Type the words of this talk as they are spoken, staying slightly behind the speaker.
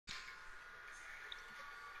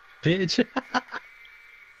Bitch.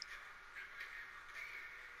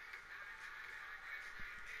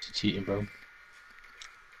 Cheating, bro.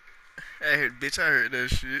 Hey, bitch, I heard that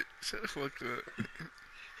shit. Shut the fuck up.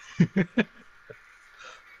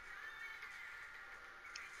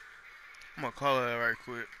 I'm gonna call her right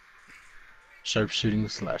quick. Sharpshooting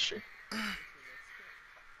slasher.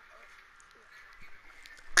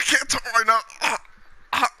 I can't talk right now.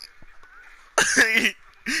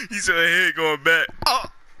 He said her head going back.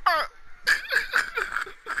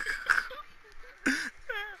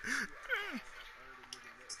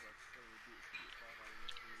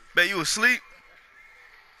 Bet you asleep?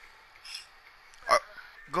 Uh,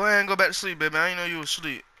 Go ahead and go back to sleep, baby. I didn't know you was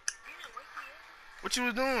asleep. What you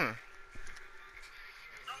was doing?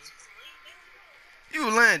 You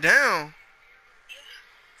was laying down.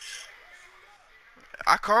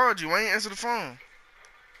 I called you. Why ain't answer the phone?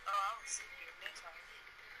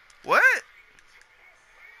 What?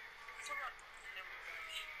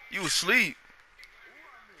 You was asleep.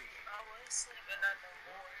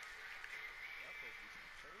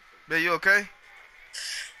 Bet you okay?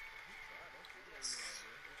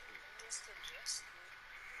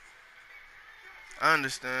 I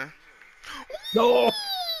understand. No.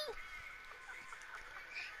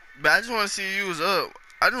 But I just want to see you was up.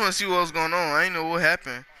 I just want to see what was going on. I ain't know what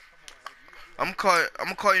happened. I'm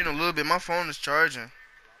gonna call you in a little bit. My phone is charging.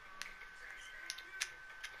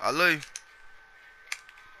 I love you.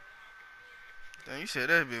 Damn, you said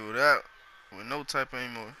that bit with no type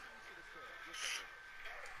anymore.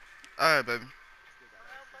 All right, baby.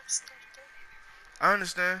 I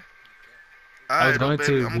understand. All I was right, though, going baby.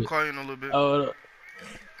 to, I'm gonna but call you in a little bit. oh,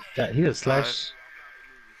 that he a All right. slash.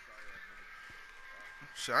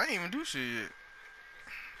 Shit, I ain't even do shit yet.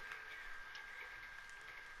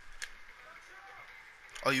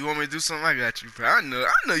 Oh, you want me to do something? I got you, bro. I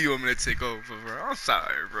know you want me to take over, bro. I'm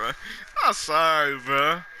sorry, bro. I'm sorry,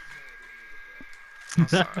 bro. I'm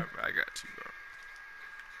sorry, bro. I got you, bro.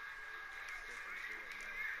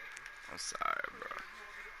 I'm sorry, bro.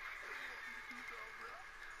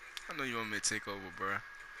 I know you want me to take over, bro.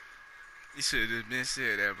 You should have just been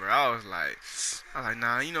said that, bro. I was like,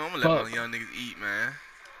 nah, you know, I'm gonna let my Fuck. young niggas eat, man.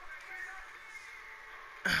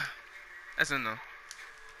 That's enough.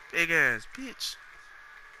 Big ass bitch.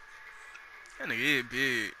 That nigga is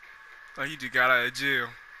big. Like he just got out of jail.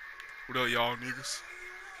 What up, y'all niggas?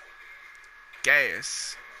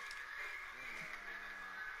 Gas.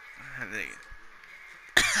 That nigga.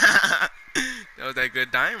 That was that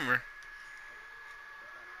good dimer.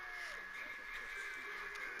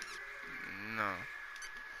 No.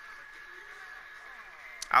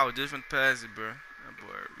 I was just finna pass it, bro. That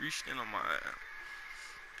boy reached in on my ass.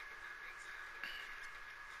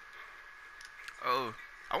 Oh.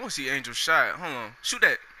 I wanna see Angel shot. Hold on. Shoot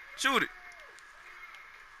that. Shoot it.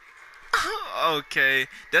 Okay.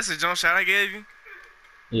 That's a jump shot I gave you?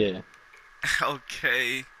 Yeah.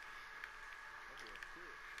 Okay.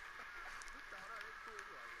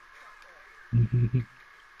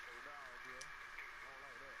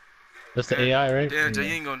 That's the Damn, AI, right? damn, Jay, you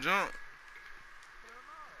Yeah. ain't gonna jump.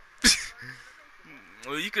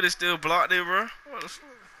 Well, you could have still blocked it, bro. What the fuck?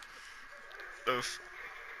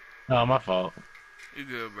 Oh, my fault. You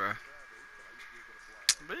good, bro.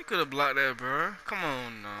 But you could have blocked that, bro. Come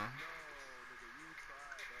on, now.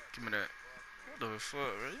 Give me that. What the fuck,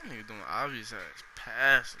 bro? You nigga doing obvious ass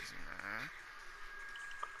passes, man.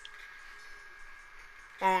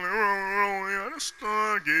 Only rolling on the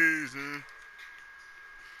stargazing.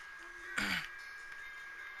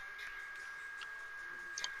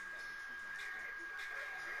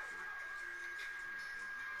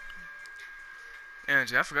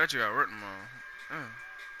 Angie, I forgot you got work tomorrow.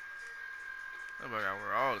 That boy got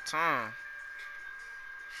work all the time.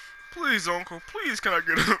 Please, uncle. Please, can I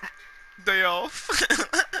get a day off?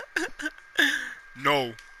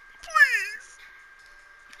 No. Please.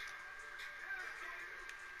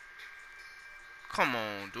 Come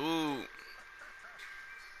on, dude.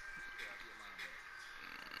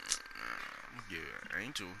 I'm gonna get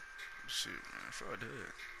Angel. Shit, man. Fuck that. You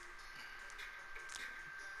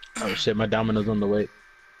Oh shit, my domino's on the way.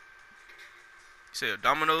 said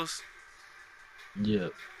Domino's? Yeah.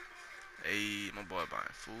 Hey, my boy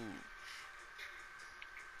buying food.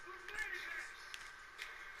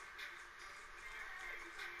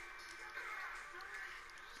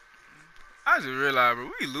 I just realized, bro,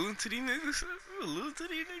 we losing to these niggas. We losing to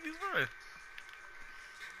these niggas, bro.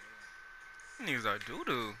 These niggas are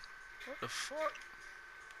doo-doo. What the fuck?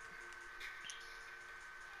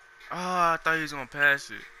 Oh, I thought he was gonna pass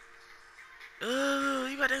it.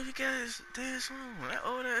 You got that big ass dance on. That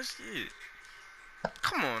old ass shit.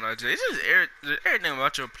 Come on, IJ. It's just everything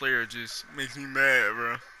about your player just makes me mad,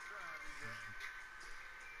 bro.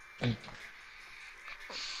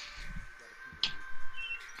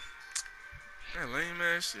 That lame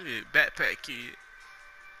ass shit. Backpack kid.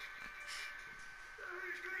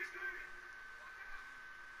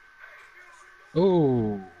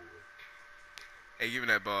 Oh, Hey, give me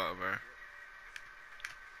that ball, bro.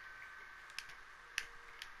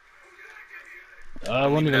 I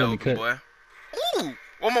I'm won't leaving even that let me open, cut. boy. Ooh,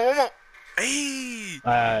 one more, one more. Hey,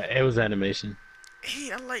 It was animation.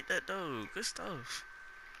 hey, I like that though. Good stuff.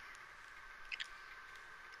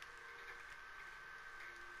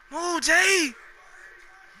 Move, Jay.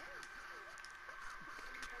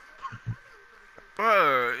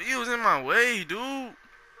 Bro, you was in my way, dude.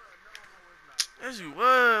 Yes, you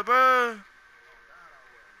was, bro.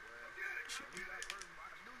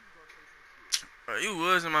 Bro, you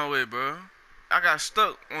was in my way, bro. I got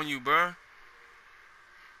stuck on you, bro. Oh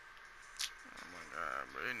my god,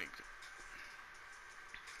 bro. That nigga.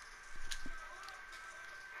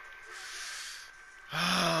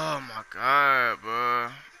 Oh my god, bro.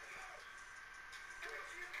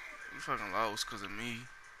 You fucking lost because of me.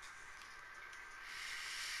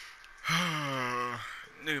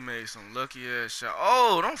 Nigga made some lucky ass shot.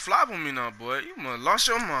 Oh, don't flop on me now, boy. You must lost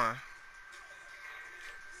your mind.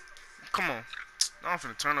 Come on. Now I'm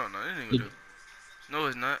finna turn up now. This nigga do. No,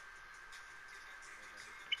 it's not.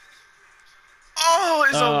 Oh,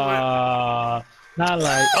 it's over with. Not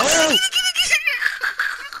like. Oh,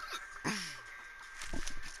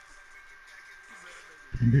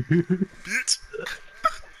 Bitch.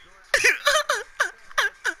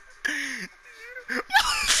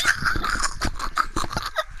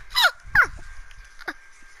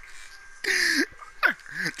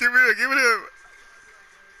 Give me that. Give me that.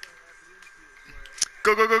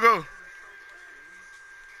 Go, go, go, go.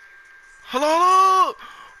 Hello, hello.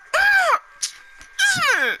 Ah!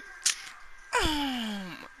 Oh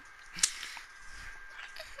my.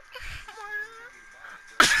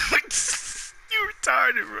 You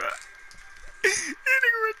retarded, bro. You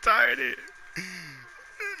nigga retarded.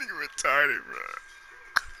 You nigga retarded, bro.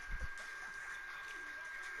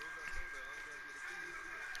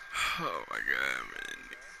 Oh my god, man.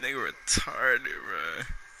 Nigga retarded, bro.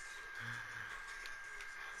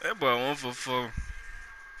 That boy 1 for 4.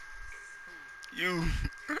 You.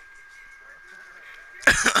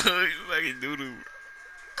 You fucking doodoo.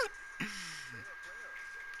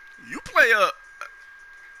 You play up.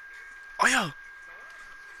 Oh, yo.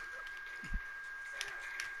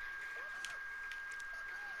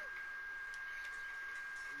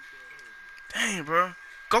 Dang, bro.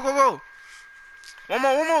 Go, go, go. One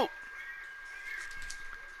more, one more.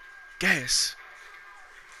 Gas.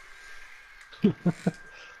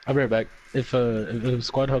 I'll be right back. If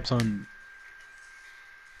squad helps on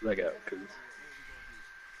leg out, cause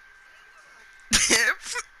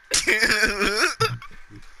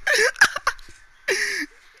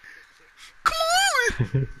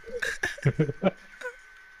Come on.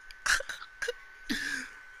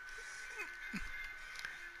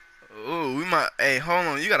 Oh, we might. Hey, hold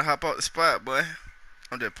on. You gotta hop out the spot, boy.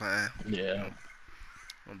 I'm just playing. yeah. I'm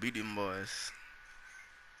gonna beat them boys.